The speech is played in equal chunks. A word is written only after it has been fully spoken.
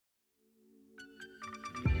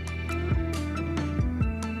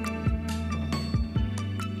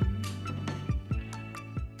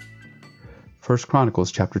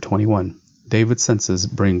Chronicles chapter 21. David's census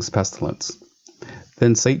brings pestilence.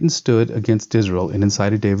 Then Satan stood against Israel and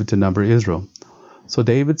incited David to number Israel. So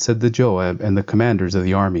David said to Joab and the commanders of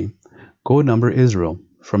the army, "Go number Israel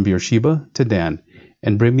from Beersheba to Dan,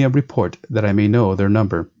 and bring me a report that I may know their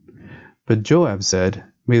number." But Joab said,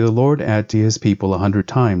 "May the Lord add to his people 100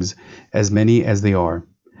 times as many as they are.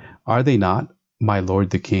 Are they not, my lord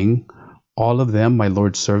the king, all of them my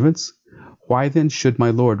lord's servants? Why then should my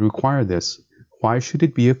lord require this? Why should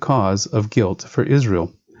it be a cause of guilt for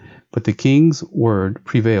Israel?" But the king's word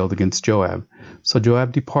prevailed against Joab. So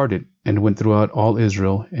Joab departed and went throughout all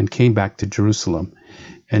Israel and came back to Jerusalem.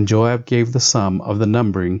 And Joab gave the sum of the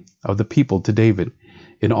numbering of the people to David.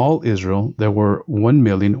 In all Israel there were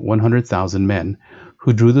 1,100,000 men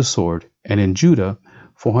who drew the sword, and in Judah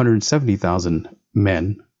 470,000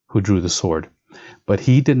 men who drew the sword. But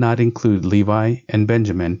he did not include Levi and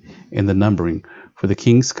Benjamin in the numbering, for the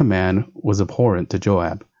king's command was abhorrent to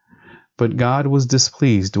Joab. But God was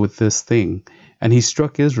displeased with this thing, and he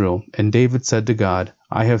struck Israel. And David said to God,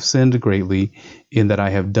 "I have sinned greatly in that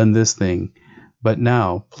I have done this thing. But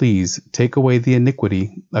now, please, take away the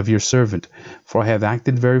iniquity of your servant, for I have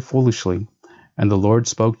acted very foolishly." And the Lord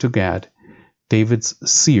spoke to Gad, David's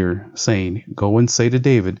seer, saying, "Go and say to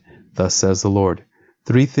David, Thus says the Lord,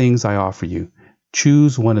 3 things I offer you.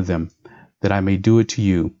 Choose one of them, that I may do it to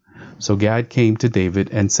you." So Gad came to David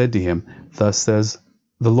and said to him, "Thus says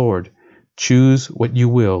the Lord, choose what you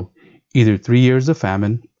will, either 3 years of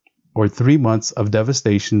famine, or 3 months of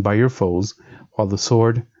devastation by your foes, while the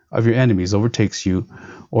sword of your enemies overtakes you,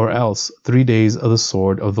 or else 3 days of the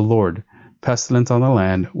sword of the Lord, pestilence on the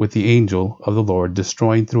land, with the angel of the Lord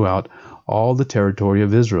destroying throughout all the territory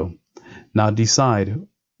of Israel. Now decide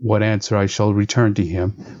what answer I shall return to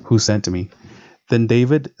him who sent me." Then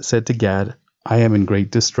David said to Gad, "I am in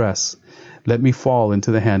great distress. Let me fall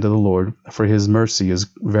into the hand of the Lord, for his mercy is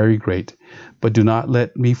very great, but do not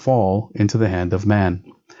let me fall into the hand of man."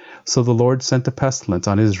 So the Lord sent a pestilence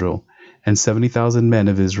on Israel, and 70,000 men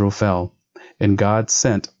of Israel fell. And God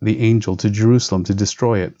sent the angel to Jerusalem to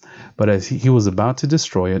destroy it. But as he was about to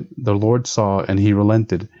destroy it, the Lord saw, and he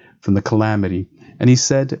relented from the calamity. And he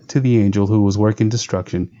said to the angel who was working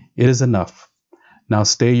destruction, "It is enough. Now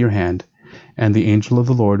stay your hand." And the angel of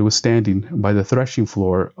the Lord was standing by the threshing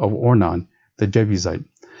floor of Ornan the Jebusite.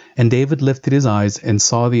 And David lifted his eyes and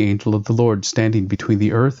saw the angel of the Lord standing between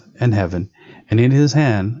the earth and heaven, and in his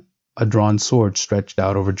hand a drawn sword stretched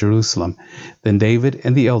out over Jerusalem. Then David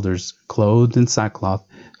and the elders, clothed in sackcloth,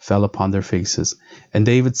 fell upon their faces. And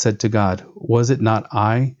David said to God, "Was it not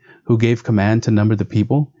I who gave command to number the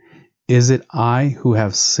people? Is it I who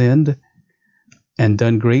have sinned and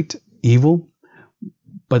done great evil?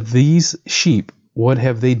 But these sheep, what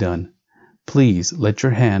have they done? Please let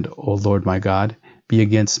your hand, O Lord my God, be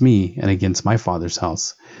against me and against my father's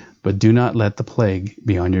house, but do not let the plague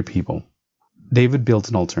be on your people." David built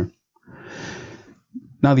an altar.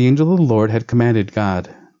 Now the angel of the Lord had commanded God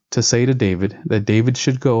to say to David that David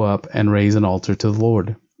should go up and raise an altar to the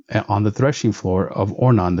Lord on the threshing floor of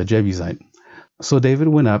Ornan the Jebusite. So David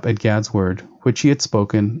went up at Gad's word, which he had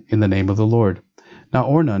spoken in the name of the Lord. Now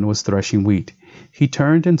Ornan was threshing wheat. He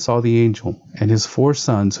turned and saw the angel, and his 4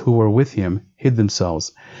 sons who were with him hid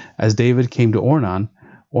themselves. As David came to Ornan,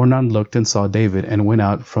 Ornan looked and saw David, and went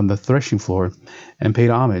out from the threshing floor, and paid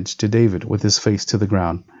homage to David with his face to the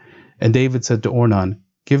ground. And David said to Ornan,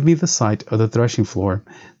 "Give me the site of the threshing floor,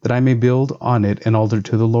 that I may build on it an altar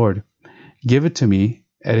to the Lord. Give it to me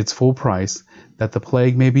at its full price, that the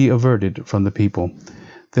plague may be averted from the people."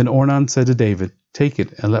 Then Ornan said to David, "Take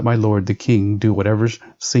it, and let my lord the king do whatever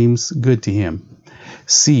seems good to him.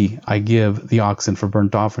 See, I give the oxen for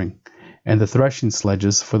burnt offering, and the threshing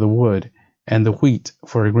sledges for the wood, and the wheat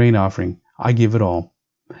for a grain offering. I give it all."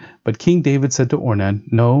 But King David said to Ornan,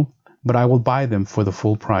 "No, but I will buy them for the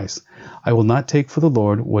full price. I will not take for the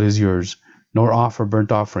Lord what is yours, nor offer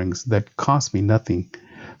burnt offerings that cost me nothing."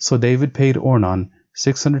 So David paid Ornan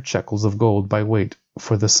 600 shekels of gold by weight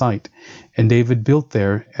for the site. And David built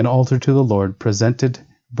there an altar to the Lord, presented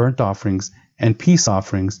burnt offerings and peace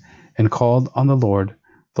offerings, and called on the Lord.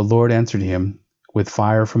 The Lord answered him with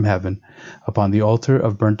fire from heaven upon the altar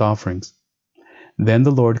of burnt offerings. Then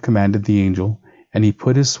the Lord commanded the angel, and he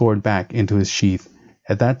put his sword back into his sheath.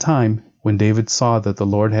 At that time, when David saw that the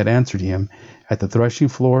Lord had answered him at the threshing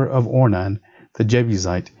floor of Ornan the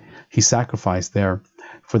Jebusite, he sacrificed there.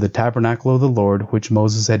 For the tabernacle of the Lord, which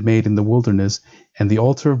Moses had made in the wilderness, and the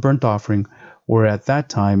altar of burnt offering, were at that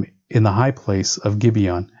time in the high place of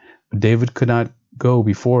Gibeon. But David could not go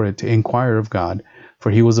before it to inquire of God,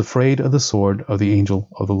 for he was afraid of the sword of the angel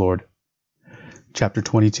of the Lord. Chapter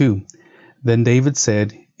 22. Then David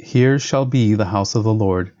said, Here shall be the house of the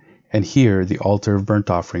Lord, and here the altar of burnt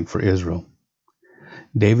offering for Israel.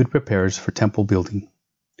 David prepares for temple building.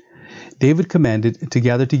 David commanded to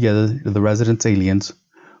gather together the resident aliens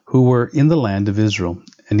who were in the land of Israel,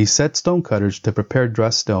 and he set stonecutters to prepare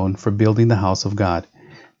dressed stone for building the house of God.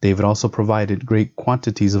 David also provided great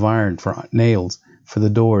quantities of iron for nails for the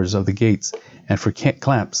doors of the gates and for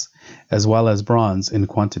clamps, as well as bronze in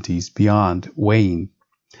quantities beyond weighing,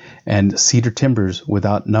 and cedar timbers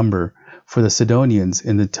without number, for the Sidonians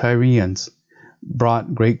and the Tyrians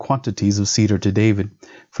brought great quantities of cedar to David.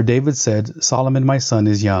 For David said, Solomon my son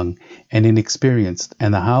is young and inexperienced,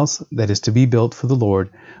 and the house that is to be built for the Lord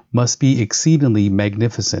must be exceedingly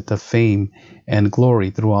magnificent, of fame and glory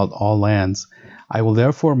throughout all lands. I will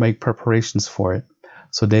therefore make preparations for it.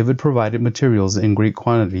 So David provided materials in great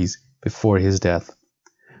quantities before his death.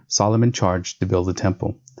 Solomon charged to build the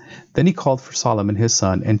temple. Then he called for Solomon his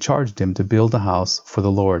son and charged him to build a house for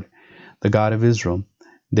the Lord, the God of Israel.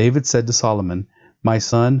 David said to Solomon, My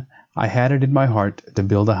son, I had it in my heart to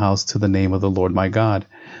build a house to the name of the Lord my God.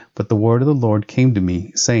 But the word of the Lord came to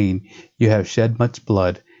me, saying, You have shed much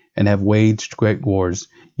blood, and have waged great wars.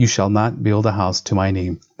 You shall not build a house to my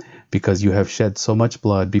name, because you have shed so much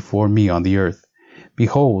blood before me on the earth.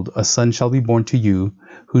 Behold, a son shall be born to you,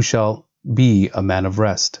 who shall be a man of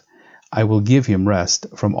rest. I will give him rest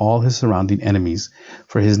from all his surrounding enemies,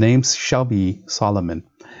 for his name shall be Solomon.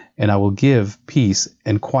 And I will give peace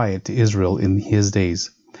and quiet to Israel in his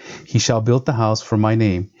days. He shall build the house for my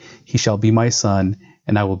name. He shall be my son,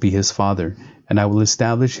 and I will be his father, and I will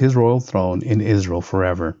establish his royal throne in Israel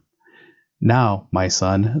forever. Now, my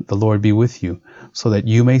son, the Lord be with you, so that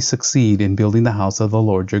you may succeed in building the house of the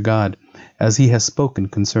Lord your God, as he has spoken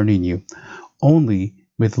concerning you. Only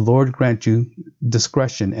may the Lord grant you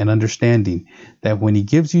discretion and understanding, that when he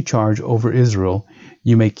gives you charge over Israel,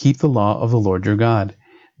 you may keep the law of the Lord your God.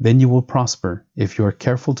 Then you will prosper, if you are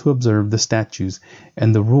careful to observe the statutes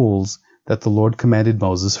and the rules that the Lord commanded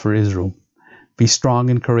Moses for Israel. Be strong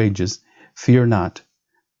and courageous. Fear not.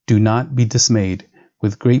 Do not be dismayed.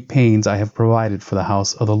 With great pains I have provided for the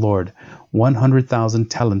house of the Lord 100,000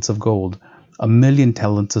 talents of gold, 1,000,000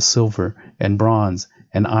 talents of silver and bronze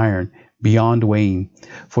and iron, beyond weighing,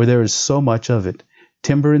 for there is so much of it.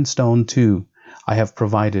 Timber and stone too I have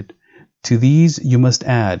provided. To these you must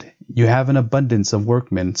add, you have an abundance of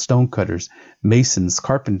workmen, stonecutters, masons,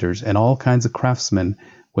 carpenters, and all kinds of craftsmen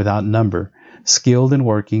without number, skilled in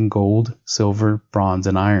working gold, silver, bronze,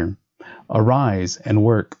 and iron. Arise and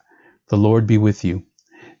work. The Lord be with you.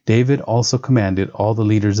 David also commanded all the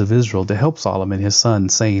leaders of Israel to help Solomon his son,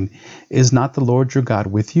 saying, Is not the Lord your God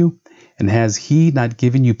with you? And has he not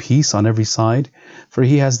given you peace on every side? For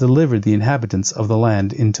he has delivered the inhabitants of the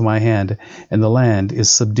land into my hand, and the land is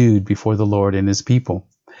subdued before the Lord and his people.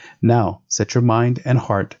 Now set your mind and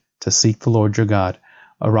heart to seek the Lord your God.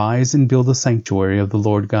 Arise and build the sanctuary of the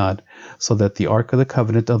Lord God, so that the ark of the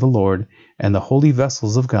covenant of the Lord and the holy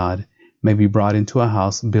vessels of God may be brought into a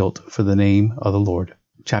house built for the name of the Lord.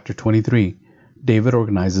 Chapter 23. David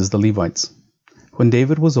organizes the Levites. When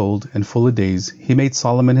David was old and full of days, he made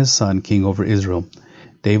Solomon his son king over Israel.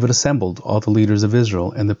 David assembled all the leaders of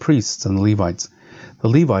Israel and the priests and the Levites. The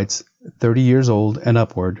Levites, 30 years old and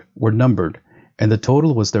upward, were numbered, and the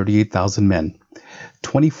total was 38,000 men.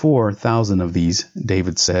 24,000 of these,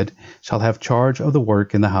 David said, shall have charge of the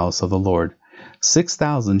work in the house of the Lord.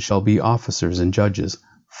 6,000 shall be officers and judges,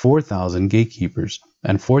 4,000 gatekeepers,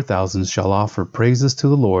 and 4,000 shall offer praises to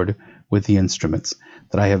the Lord with the instruments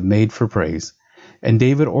that I have made for praise. And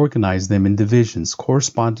David organized them in divisions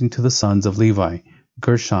corresponding to the sons of Levi,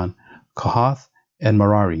 Gershon, Kohath, and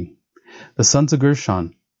Merari. The sons of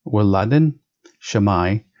Gershon were Ladan,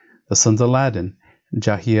 Shammai. The sons of Ladan,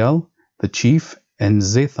 Jahiel, the chief, and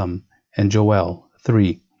Zatham, and Joel,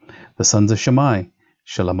 3. The sons of Shammai,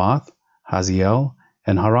 Shelamoth, Haziel,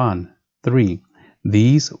 and Haran, 3.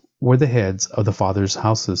 These were the heads of the fathers'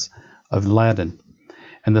 houses of Ladan.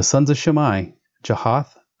 And the sons of Shammai,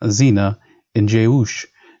 Jahath, Zena, and Jeush,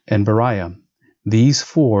 and Beriah. These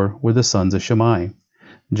 4 were the sons of Shammai.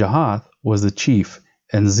 Jahath was the chief,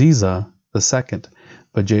 and Ziza the second.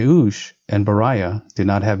 But Jeush and Beriah did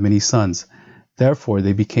not have many sons. Therefore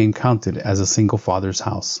they became counted as a single father's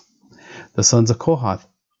house. The sons of Kohath,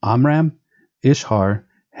 Amram, Ishhar,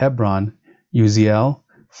 Hebron, Uziel,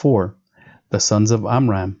 4. The sons of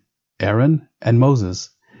Amram, Aaron, and Moses.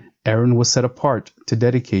 Aaron was set apart to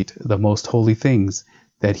dedicate the most holy things,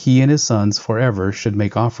 that he and his sons forever should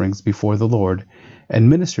make offerings before the Lord, and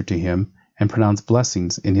minister to him, and pronounce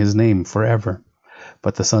blessings in his name forever.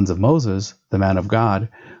 But the sons of Moses, the man of God,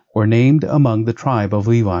 were named among the tribe of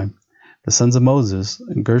Levi. The sons of Moses,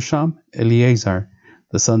 Gershom, Eleazar.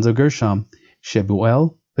 The sons of Gershom,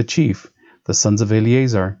 Shebuel, the chief. The sons of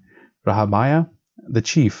Eleazar, Rahabiah, the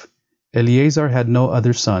chief. Eleazar had no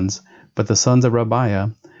other sons, but the sons of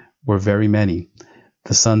Rabiah were very many.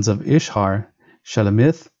 The sons of Ishhar,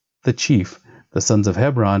 Shelemith, the chief. The sons of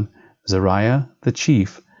Hebron, Zariah, the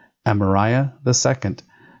chief. Amariah, the second.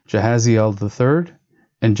 Jahaziel, the third.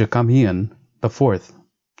 And Jekamian, the fourth.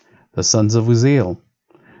 The sons of Uzziel,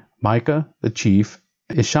 Micah, the chief.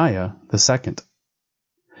 Ishiah, the second.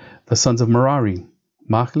 The sons of Merari,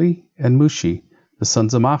 Machli and Mushi. The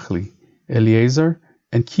sons of Machli, Eleazar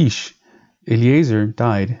and Kish. Eleazar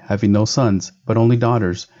died, having no sons, but only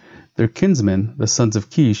daughters. Their kinsmen, the sons of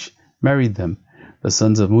Kish, married them. The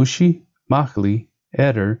sons of Mushi, Machli,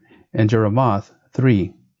 Eder, and Jeremoth,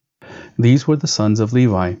 3. These were the sons of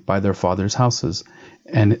Levi by their fathers' houses,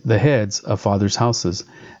 and the heads of fathers' houses,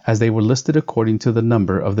 as they were listed according to the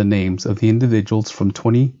number of the names of the individuals from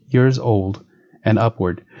 20 years old and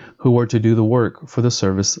upward, who were to do the work for the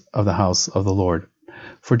service of the house of the Lord.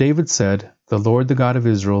 For David said, "The Lord, the God of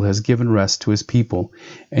Israel, has given rest to his people,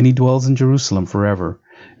 and he dwells in Jerusalem forever."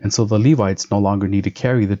 And so the Levites no longer need to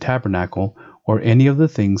carry the tabernacle or any of the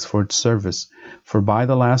things for its service, for by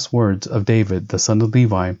the last words of David, the son of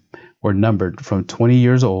Levi were numbered from 20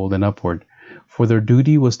 years old and upward, for their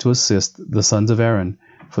duty was to assist the sons of Aaron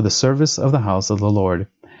for the service of the house of the Lord,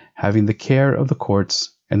 having the care of the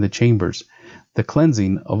courts and the chambers, the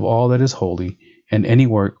cleansing of all that is holy, and any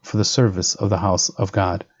work for the service of the house of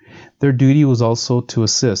God. Their duty was also to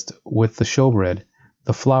assist with the showbread,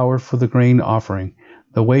 the flour for the grain offering,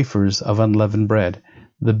 the wafers of unleavened bread,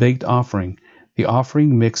 the baked offering, the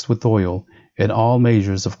offering mixed with oil, and all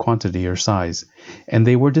measures of quantity or size. And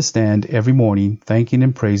they were to stand every morning thanking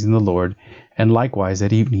and praising the Lord, and likewise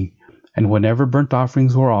at evening. And whenever burnt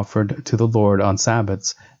offerings were offered to the Lord on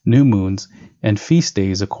Sabbaths, new moons, and feast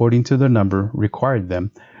days according to their number required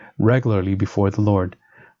them, regularly before the Lord.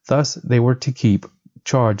 Thus they were to keep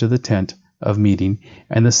charge of the tent of meeting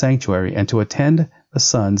and the sanctuary, and to attend the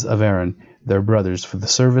sons of Aaron, their brothers, for the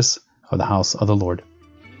service of the house of the Lord.